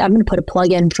I'm gonna put a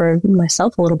plug in for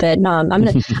myself a little bit. I'm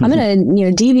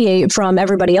gonna deviate from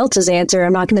everybody else's answer.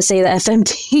 I'm not gonna say the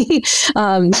FMT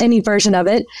any version of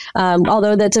it,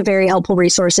 although that's a very helpful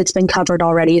resource. It's been covered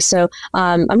already. So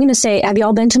I'm gonna say, have you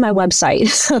all been to my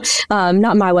website?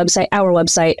 Not my website, our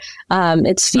website.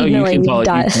 It's feedmilling. You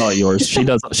can call it yours.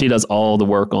 She does all the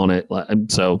work on it.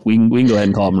 So we can go ahead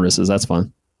and call it Marissa's. That's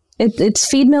fine. It's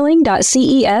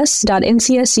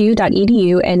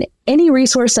feedmilling.ces.ncsu.edu, and any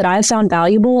resource that I've found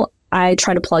valuable, I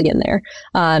try to plug in there.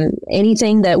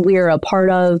 Anything that we're a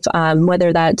part of,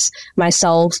 whether that's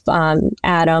myself,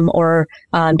 Adam, or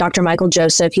Dr. Michael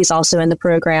Joseph, he's also in the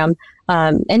program.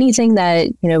 Anything that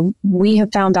we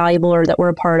have found valuable or that we're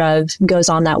a part of goes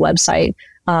on that website.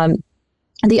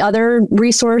 The other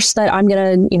resource that I'm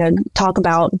going to talk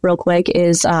about real quick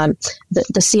is the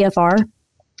CFR.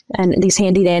 And these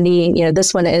handy dandy,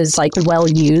 this one is like well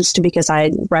used because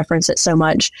I reference it so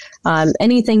much.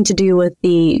 Anything to do with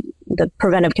the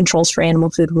preventive controls for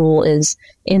animal food rule is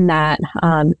in that.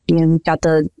 You've got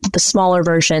the smaller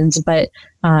versions, but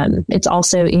it's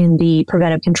also in the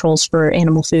preventive controls for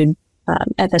animal food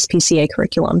FSPCA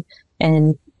curriculum.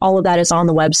 And all of that is on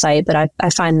the website, but I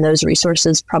find those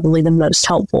resources probably the most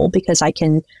helpful because I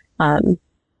can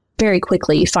very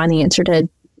quickly find the answer to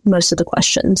most of the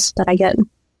questions that I get.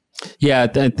 Yeah,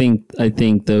 I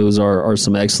think those are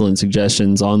some excellent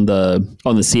suggestions on the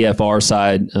CFR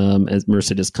side. As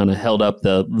Marissa just kind of held up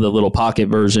the little pocket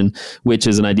version, which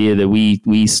is an idea that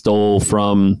we stole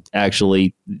from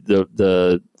actually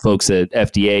the folks at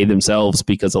FDA themselves,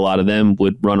 because a lot of them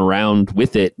would run around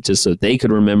with it just so they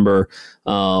could remember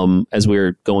as we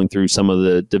were going through some of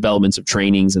the developments of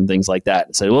trainings and things like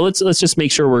that. So, well, let's just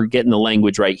make sure we're getting the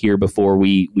language right here before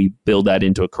we build that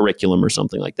into a curriculum or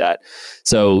something like that.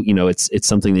 So, it's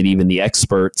something that even the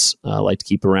experts like to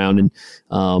keep around. And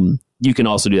you can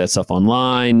also do that stuff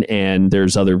online, and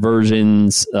there's other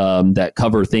versions that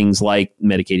cover things like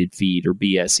medicated feed or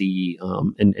BSE,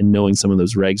 and knowing some of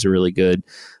those regs are really good.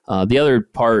 The other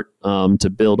part to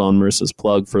build on Marissa's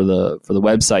plug for the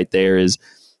website there is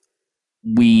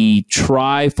we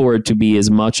try for it to be as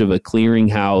much of a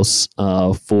clearinghouse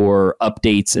for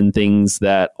updates and things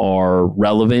that are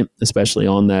relevant, especially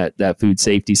on that food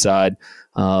safety side.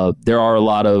 There are a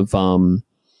lot of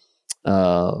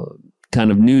kind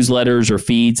of newsletters or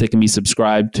feeds that can be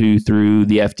subscribed to through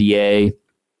the FDA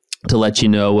to let you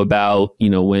know about,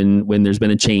 when there's been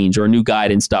a change or a new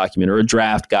guidance document or a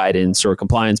draft guidance or a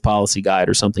compliance policy guide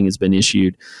or something has been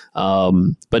issued.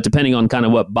 But depending on kind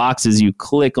of what boxes you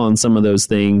click on some of those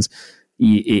things,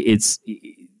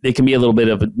 it can be a little bit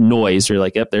of a noise. You're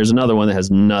like, yep, there's another one that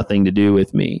has nothing to do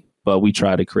with me. But we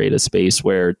try to create a space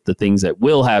where the things that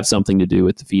will have something to do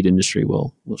with the feed industry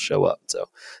will show up. So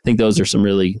I think those are some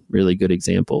really, really good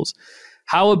examples.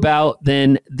 How about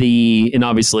then and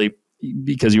obviously,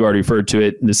 because you already referred to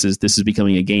it, this is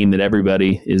becoming a game that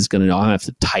everybody is going to, I'll have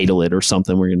to title it or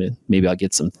something. Maybe I'll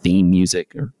get some theme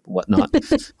music or whatnot.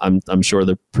 I'm sure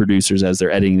the producers, as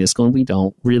they're editing this, going, we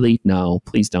don't really, no,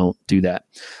 please don't do that.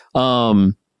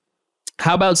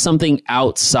 How about something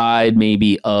outside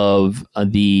maybe of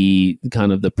the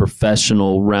kind of the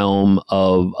professional realm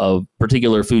of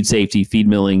particular food safety, feed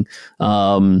milling,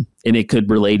 and it could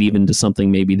relate even to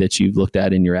something maybe that you've looked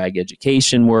at in your ag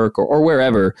education work or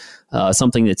wherever,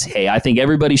 something that's, hey, I think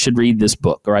everybody should read this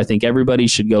book, or I think everybody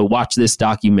should go watch this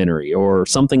documentary, or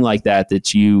something like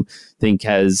that you think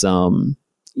has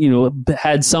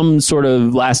had some sort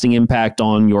of lasting impact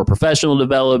on your professional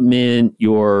development,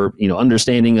 your,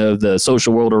 understanding of the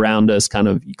social world around us, kind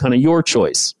of your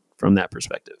choice from that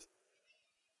perspective.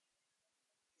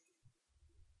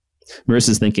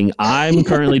 Marissa's thinking, I'm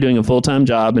currently doing a full-time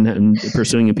job and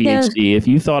pursuing a PhD. Yeah. If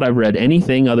you thought I've read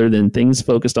anything other than things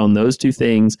focused on those two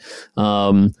things,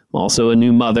 I'm also a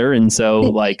new mother. And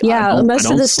so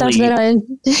most of the stuff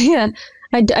that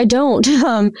I don't.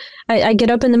 I get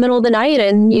up in the middle of the night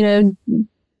and,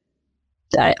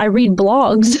 I read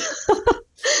blogs.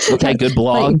 Okay, good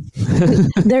blog.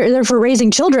 They're for raising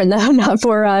children, though, not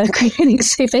for creating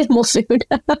safe animal food.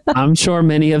 I'm sure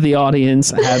many of the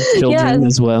audience have children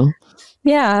as well.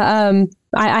 Yeah.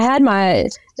 I had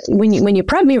when you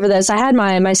prepped me for this, I had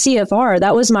my CFR.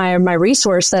 That was my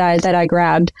resource that I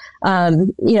grabbed.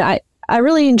 I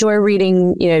really enjoy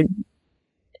reading,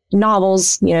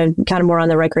 novels, kind of more on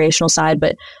the recreational side,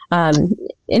 but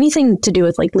anything to do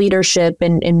with like leadership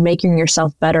and making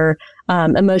yourself better,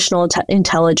 emotional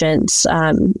intelligence,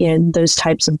 those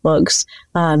types of books.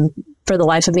 For the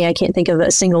life of me, I can't think of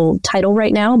a single title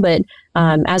right now, but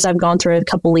as I've gone through a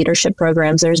couple leadership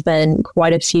programs, there's been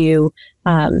quite a few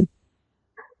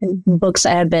books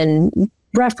that have been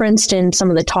referenced in some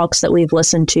of the talks that we've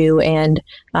listened to and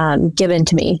given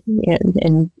to me,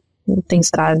 and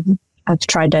things that I've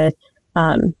tried to.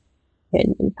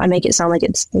 I make it sound like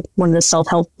it's one of the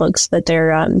self-help books, but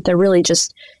they're really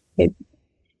just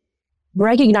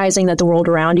recognizing that the world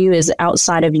around you is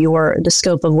outside of the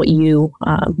scope of what you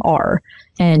are,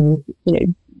 and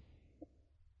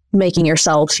making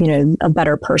yourself a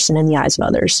better person in the eyes of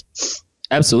others.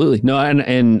 Absolutely. No,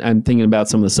 and I'm thinking about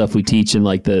some of the stuff we teach in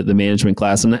like the management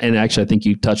class. And actually, I think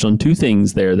you touched on two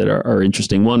things there that are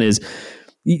interesting. One is,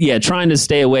 trying to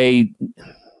stay away.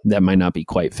 That might not be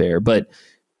quite fair, but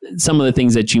some of the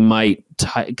things that you might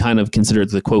kind of consider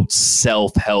the quote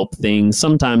self-help things.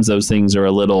 Sometimes those things are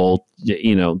a little,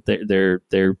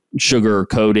 they're sugar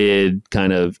coated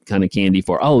kind of candy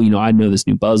for, I know this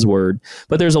new buzzword,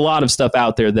 but there's a lot of stuff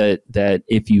out there that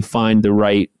if you find the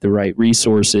right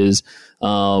resources,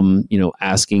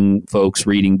 asking folks,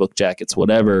 reading book jackets,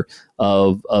 whatever,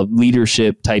 of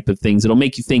leadership type of things, it'll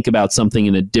make you think about something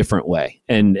in a different way.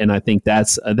 And I think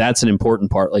that's an important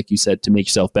part, like you said, to make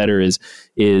yourself better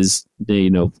is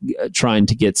trying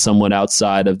to get someone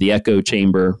outside of the echo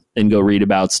chamber and go read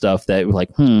about stuff that like,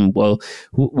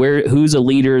 who's a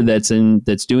leader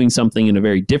that's doing something in a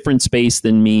very different space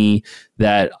than me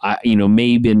that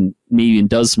maybe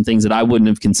does some things that I wouldn't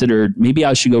have considered. Maybe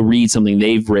I should go read something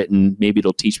they've written. Maybe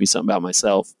it'll teach me something about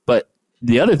myself. But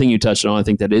the other thing you touched on, I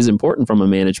think that is important from a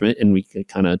management, and we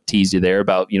kind of teased you there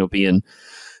about,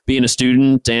 being a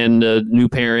student and a new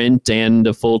parent and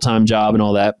a full-time job and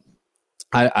all that.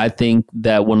 I think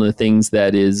that one of the things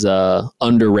that is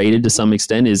underrated to some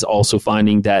extent is also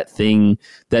finding that thing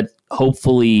that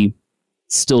hopefully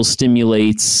still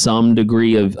stimulates some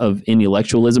degree of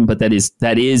intellectualism, but that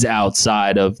is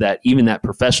outside of that, even that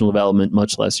professional development,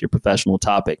 much less your professional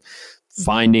topic.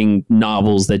 Finding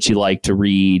novels that you like to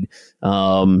read,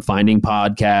 finding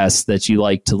podcasts that you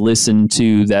like to listen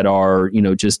to that are,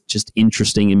 just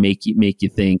interesting and make you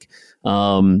think,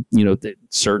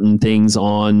 certain things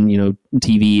on,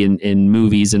 TV and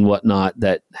movies and whatnot,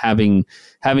 that having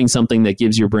something that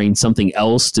gives your brain something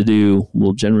else to do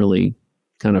will generally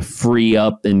kind of free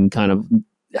up and kind of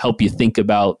help you think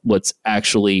about what's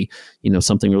actually,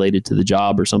 something related to the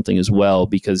job or something as well,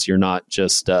 because you're not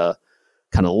just,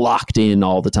 kind of locked in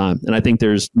all the time. And I think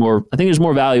there's more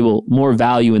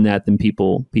value in that than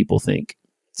people think.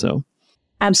 So.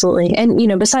 Absolutely.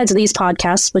 And, besides these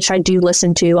podcasts, which I do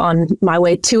listen to on my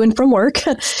way to and from work,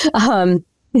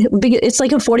 it's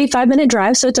like a 45-minute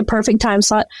drive. So it's a perfect time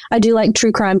slot. I do like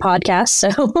true crime podcasts.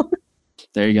 So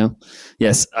there you go.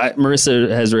 Yes. Marissa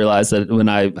has realized that when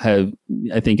I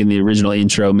think in the original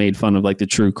intro, made fun of like the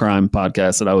true crime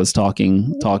podcast that I was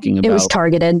talking about. It was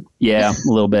targeted. Yeah, a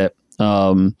little bit.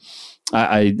 My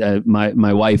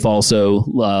wife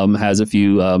also has a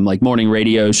few like morning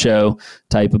radio show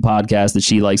type of podcast that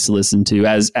she likes to listen to,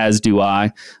 as do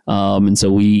I. And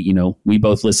so we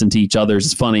both listen to each other's.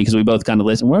 It's funny because we both kind of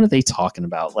listen. What are they talking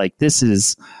about? Like,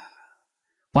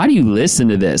 why do you listen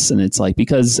to this? And it's like,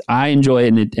 because I enjoy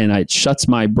it and it shuts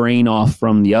my brain off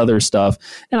from the other stuff,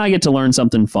 and I get to learn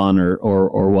something fun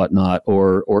or whatnot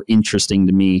or interesting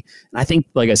to me. And I think,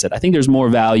 like I said, I think there's more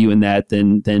value in that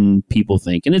than people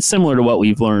think. And it's similar to what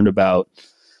we've learned about,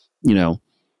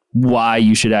 why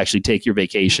you should actually take your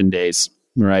vacation days,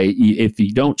 right? If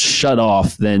you don't shut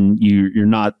off, then you're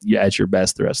not at your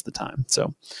best the rest of the time.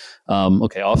 So,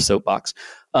 okay, off soapbox.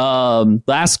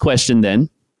 Last question then.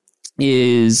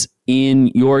 Is, in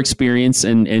your experience,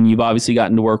 and you've obviously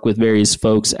gotten to work with various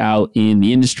folks out in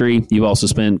the industry. You've also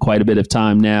spent quite a bit of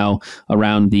time now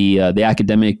around the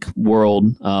academic world,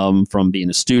 from being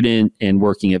a student and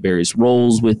working at various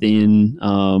roles within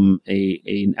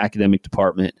an academic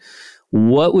department.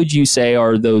 What would you say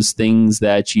are those things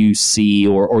that you see,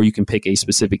 or you can pick a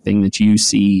specific thing that you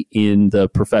see in the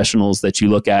professionals that you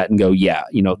look at and go, yeah,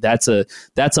 that's a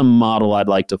model I'd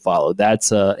like to follow.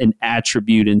 That's an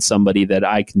attribute in somebody that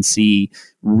I can see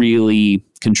really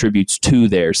contributes to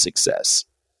their success?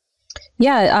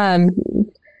 Yeah.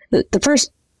 The first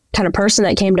kind of person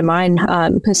that came to mind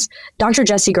is Dr.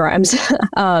 Jesse Grimes.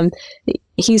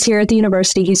 He's here at the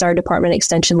university. He's our department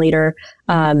extension leader,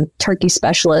 turkey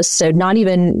specialist. So not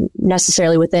even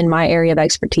necessarily within my area of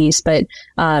expertise, but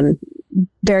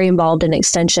very involved in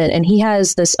extension. And he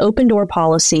has this open door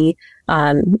policy.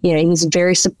 He's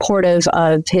very supportive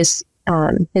of his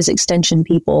extension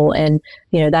people. And,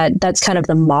 that's kind of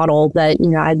the model that,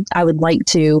 I would like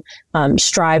to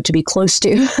strive to be close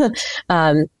to.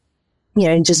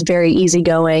 Just very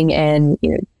easygoing and,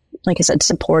 like I said,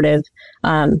 supportive.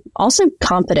 Also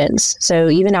confidence. So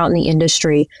even out in the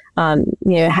industry,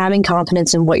 having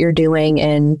confidence in what you're doing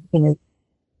and,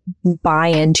 buy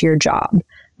into your job.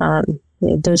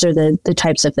 Those are the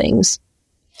types of things.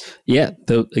 Yeah.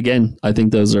 Again, I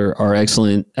think those are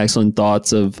excellent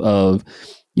thoughts of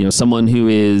someone who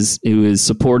is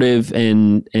supportive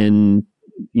and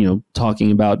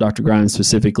talking about Dr. Grimes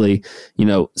specifically,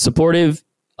 supportive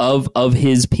of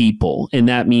his people. And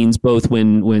that means both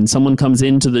when someone comes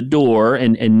into the door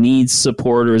and needs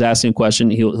support or is asking a question,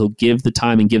 he'll give the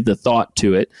time and give the thought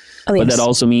to it. Oh, yes. But that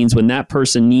also means when that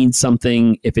person needs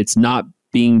something, if it's not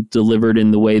being delivered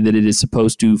in the way that it is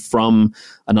supposed to from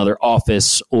another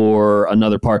office or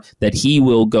another part, that he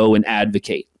will go and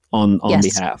advocate on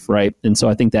yes. behalf, right? And so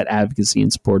I think that advocacy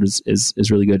and support is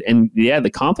really good. And yeah, the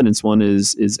confidence one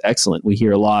is excellent. We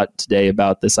hear a lot today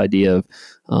about this idea of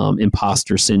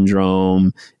imposter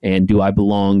syndrome and do I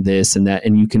belong this and that,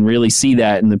 and you can really see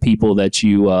that in the people that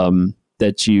you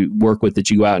work with, that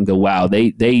you go out and go, wow,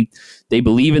 they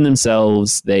believe in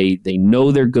themselves, they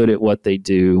know they're good at what they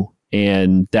do.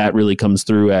 And that really comes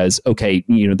through as, okay,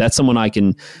 that's someone I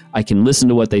can listen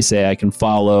to what they say. I can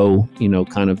follow,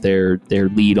 kind of their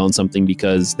lead on something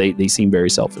because they seem very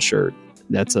self-assured.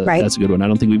 That's a good one. I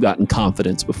don't think we've gotten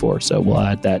confidence before. So we'll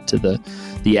add that to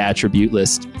the attribute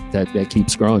list that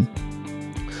keeps growing.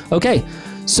 Okay.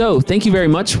 So thank you very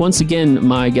much. Once again,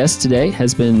 my guest today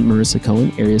has been Marissa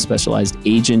Cohen, Area Specialized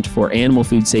Agent for Animal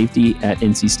Food Safety at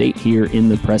NC State here in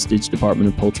the Prestige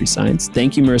Department of Poultry Science.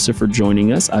 Thank you, Marissa, for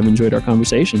joining us. I've enjoyed our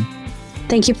conversation.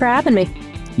 Thank you for having me.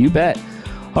 You bet.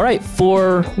 All right,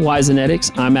 for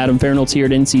Wisenetics, I'm Adam Fairnolds here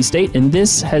at NC State, and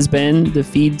this has been the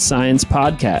Feed Science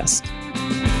Podcast.